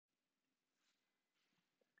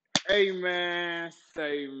Say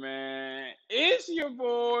man, it's your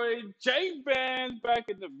boy J Bands back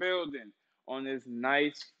in the building on this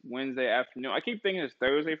nice Wednesday afternoon. I keep thinking it's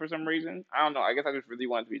Thursday for some reason. I don't know. I guess I just really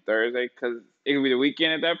want it to be Thursday because it could be the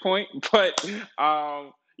weekend at that point. But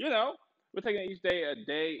you know, we're taking each day a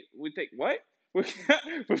day. We take what? We're,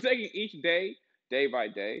 we're taking each day by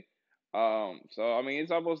day. So I mean,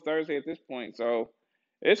 it's almost Thursday at this point. So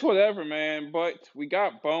it's whatever, man. But we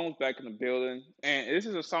got Bones back in the building, and this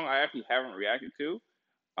is a song I actually haven't reacted to.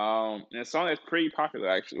 And a song that's pretty popular,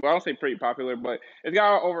 actually. Well, I don't say pretty popular, but it's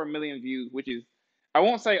got over 1 million views, which is I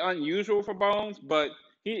won't say unusual for Bones, but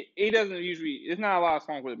he doesn't usually. There's not a lot of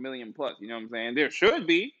songs with 1 million plus. You know what I'm saying? There should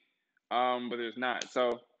be, but there's not.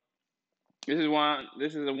 So this is one.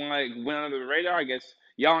 This is the one that went under the radar. I guess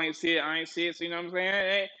y'all ain't see it. I ain't see it. So you know what I'm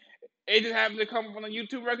saying? It just happened to come up on the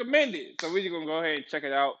YouTube recommended. So we're just gonna go ahead and check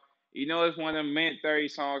it out. You know, it's one of them minute 30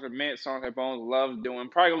 songs or minute songs that Bones loves doing.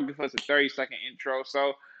 Probably gonna give us a 30-second intro.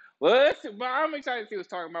 So but I'm excited to see what it's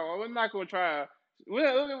talking about. We're not gonna try.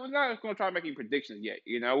 We're not gonna try making predictions yet.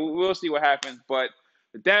 You know, we'll see what happens. But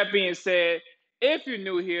with that being said, if you're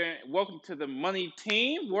new here, welcome to the Money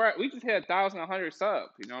Team. We just hit 1,100 subs.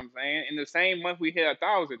 You know what I'm saying? In the same month we hit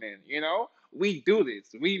 1,000. You know, we do this.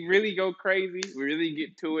 We really go crazy. We really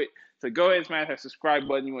get to it. So go ahead and smash that subscribe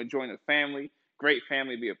button. You want to join the family. Great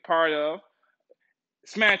family to be a part of.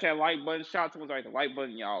 Smash that like button. Shout out to the like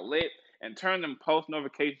button y'all lit. And turn them post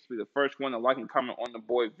notifications to be the first one to like and comment on the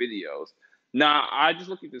boy videos. Now, I just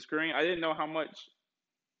looked at the screen. I didn't know how much.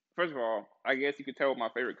 First of all, I guess you could tell what my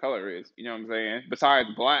favorite color is. You know what I'm saying? Besides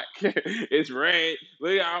black, it's red.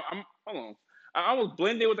 Look, hold on. I almost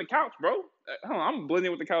blended with the couch, bro. Hold on, I'm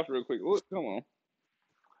blending with the couch real quick. Look, hold on.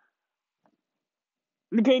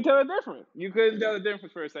 You can't tell the difference. You couldn't tell the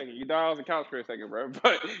difference for a second. You thought I was a couch for a second, bro.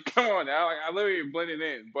 But come on now, like, I literally blended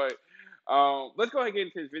in. But let's go ahead and get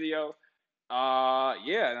into this video.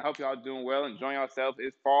 Yeah, and I hope y'all doing well, enjoying yourselves.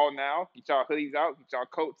 It's fall now. Get y'all hoodies out, get y'all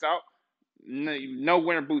coats out. No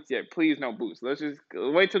winter boots yet. Please, no boots. Let's just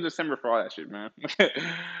wait till December for all that shit, man. Let's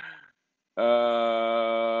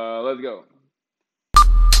go.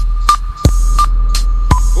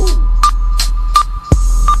 Ooh,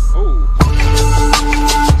 ooh.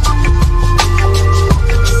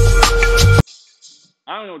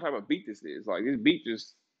 I don't know what type of beat this is. Like this beat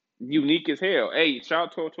just unique as hell. Hey, shout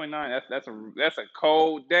out 12/29. That's a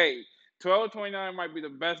cold day. 12/29 might be the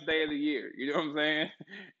best day of the year. You know what I'm saying?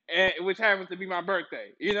 And which happens to be my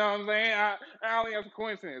birthday. You know what I'm saying? I only have a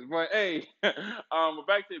coincidence. But hey, but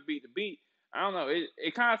back to the beat. The beat, I don't know.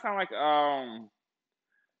 It kind of sounds like I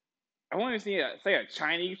want to say a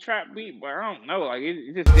Chinese trap beat, but I don't know. Like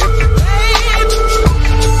it's just different.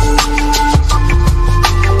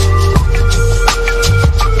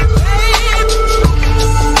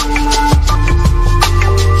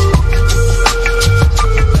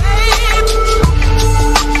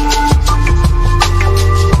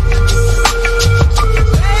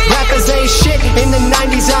 In the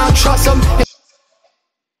 90s, I don't trust them.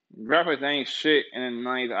 Rappers ain't shit in the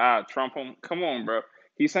 90s. Trump him. Come on, bro.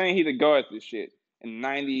 He's saying he the go at this shit in the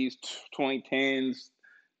 90s, 2010s,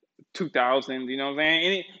 2000s. You know what I'm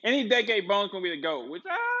saying? Any decade, Bones gonna be the GOAT. Which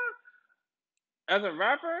as a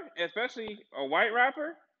rapper, especially a white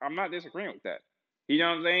rapper, I'm not disagreeing with that. You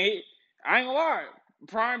know what I'm saying? I ain't gonna lie.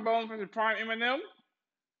 Prime Bones versus Prime Eminem.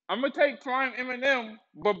 I'm gonna take Prime Eminem,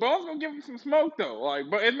 but Bones gonna give him some smoke though. Like,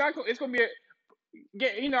 but it's not. It's gonna be a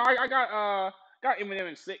you know, I got Eminem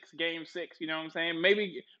in game six. You know what I'm saying?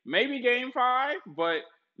 Maybe game five, but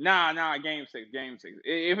nah, game six.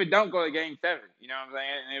 If it don't go to game seven, you know what I'm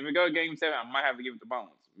saying? And if it go to game seven, I might have to give it to Bones.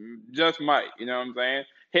 Just might, you know what I'm saying?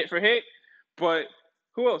 Hit for hit, but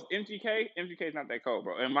who else? MGK. MGK is not that cold,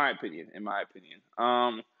 bro. In my opinion.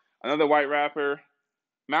 Another white rapper,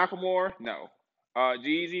 Macklemore. No.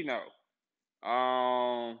 Jeezy. No.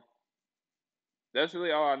 That's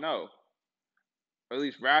really all I know. Or at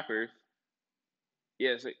least rappers.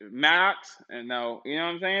 Yes, Max, and no, you know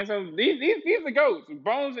what I'm saying? So these are the goats.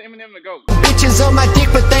 Bones and Eminem the goats. Bitches on my dick,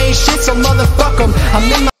 but they ain't shit, so motherfuck them. I'm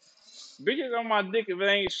in my Bitches on my dick if it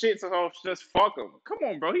ain't shit, so just fuck them. Come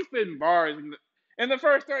on, bro. He's spitting bars in the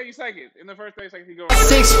first 30 seconds. In the first 30 seconds, he goes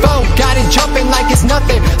 6'4", got it jumping like it's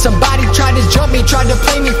nothing. Somebody tried to jump me, tried to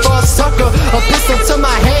play me for a sucker. A pistol to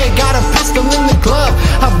my head, got a pistol in the glove.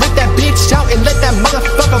 I rip that bitch out and let that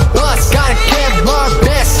motherfucker bust. Got a Kevlar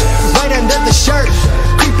vest right under the shirt.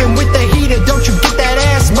 Creeping with the heater, don't you get that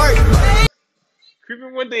ass murked?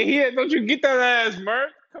 Creeping with the heat, don't you get that ass,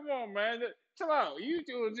 Merc? Come on, man. Chill out. You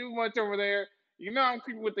doing too much over there. You know I'm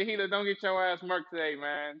creeping with the heater. Don't get your ass murked today,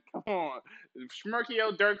 man. Come on.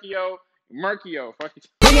 Schmirkio, Durkio. Murkio. Fuck it.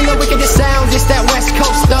 Bringing the wickedest sounds, it's that West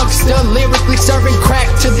Coast thugster. Lyrically serving crack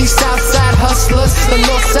to these Southside hustlers. The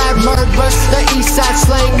Northside murderers, the Eastside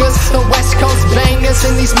slangers, the West Coast bangers,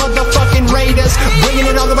 and these motherfucking raiders. Bringing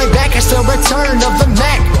it all the way back, it's the return of the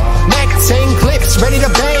Mac. Mac 10 clips, ready to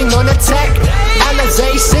bang on attack.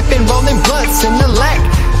 Alizé sipping, rolling blunts in the lack.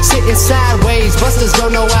 Sitting sideways, busters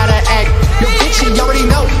don't know how to act. Yo, bitch, you already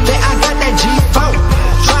know that I got that G-Funk.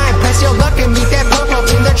 Try and press your luck and meet that pump up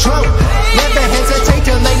in the trunk. Never hesitate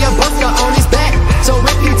to lay your buster on his back. So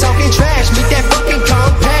if you talking trash, meet that fucking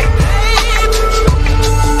compact.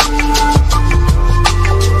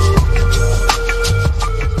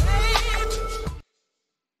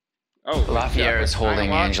 Oh, Lafayette is holding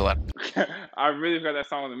Angela. I really forgot that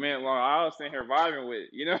song was a minute long. I was sitting here vibing with it.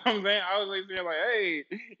 You know what I'm saying? I was like sitting here like, hey,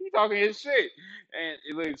 he talking his shit. And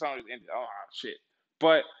it literally song just ended. Oh, shit.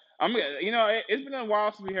 But, it's been a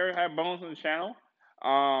while since we had Bones on the channel.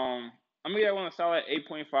 I'm gonna get one solid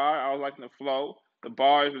 8.5. I was liking the flow. The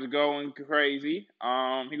bars was going crazy.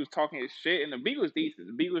 He was talking his shit, and the beat was decent.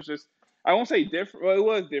 The beat was just, I won't say different. Well, it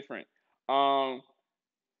was different.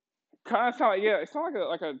 Kind of sound like, yeah, it sounds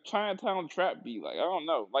like a Chinatown trap beat. Like, I don't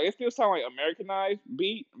know, like it still sound like Americanized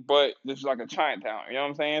beat, but this is like a Chinatown. You know what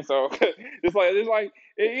I'm saying? So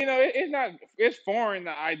it's not, it's foreign.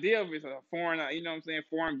 The idea of it's a foreign, you know what I'm saying,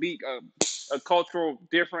 foreign beat, a culturally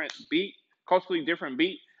different beat. But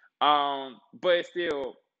it's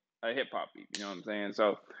still a hip hop beat. You know what I'm saying?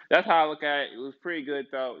 So that's how I look at it. It was pretty good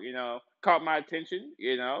though. Caught my attention.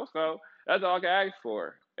 So that's all I can ask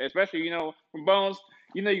for. Especially from Bones.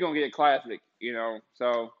 You're gonna get a classic,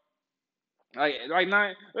 So like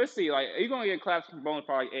nine. Let's see, like you're gonna get a classic from Bones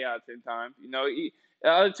probably 8 out of 10 times. The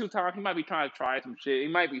other 2 times he might be trying to try some shit. He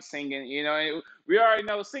might be singing. And we already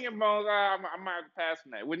know singing Bones. I might have to pass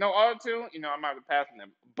on that. With no auto tune, I might have to pass on that.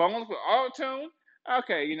 Bones with auto tune,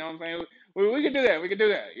 okay. You know what I'm saying? We can do that. We can do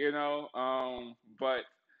that. But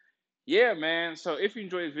yeah, man. So if you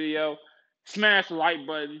enjoyed this video, smash the like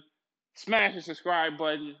button, smash the subscribe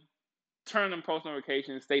button. Turn on post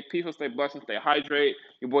notifications. Stay peaceful, stay blessed, and stay hydrated.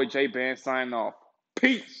 Your boy J Band signing off.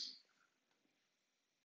 Peace.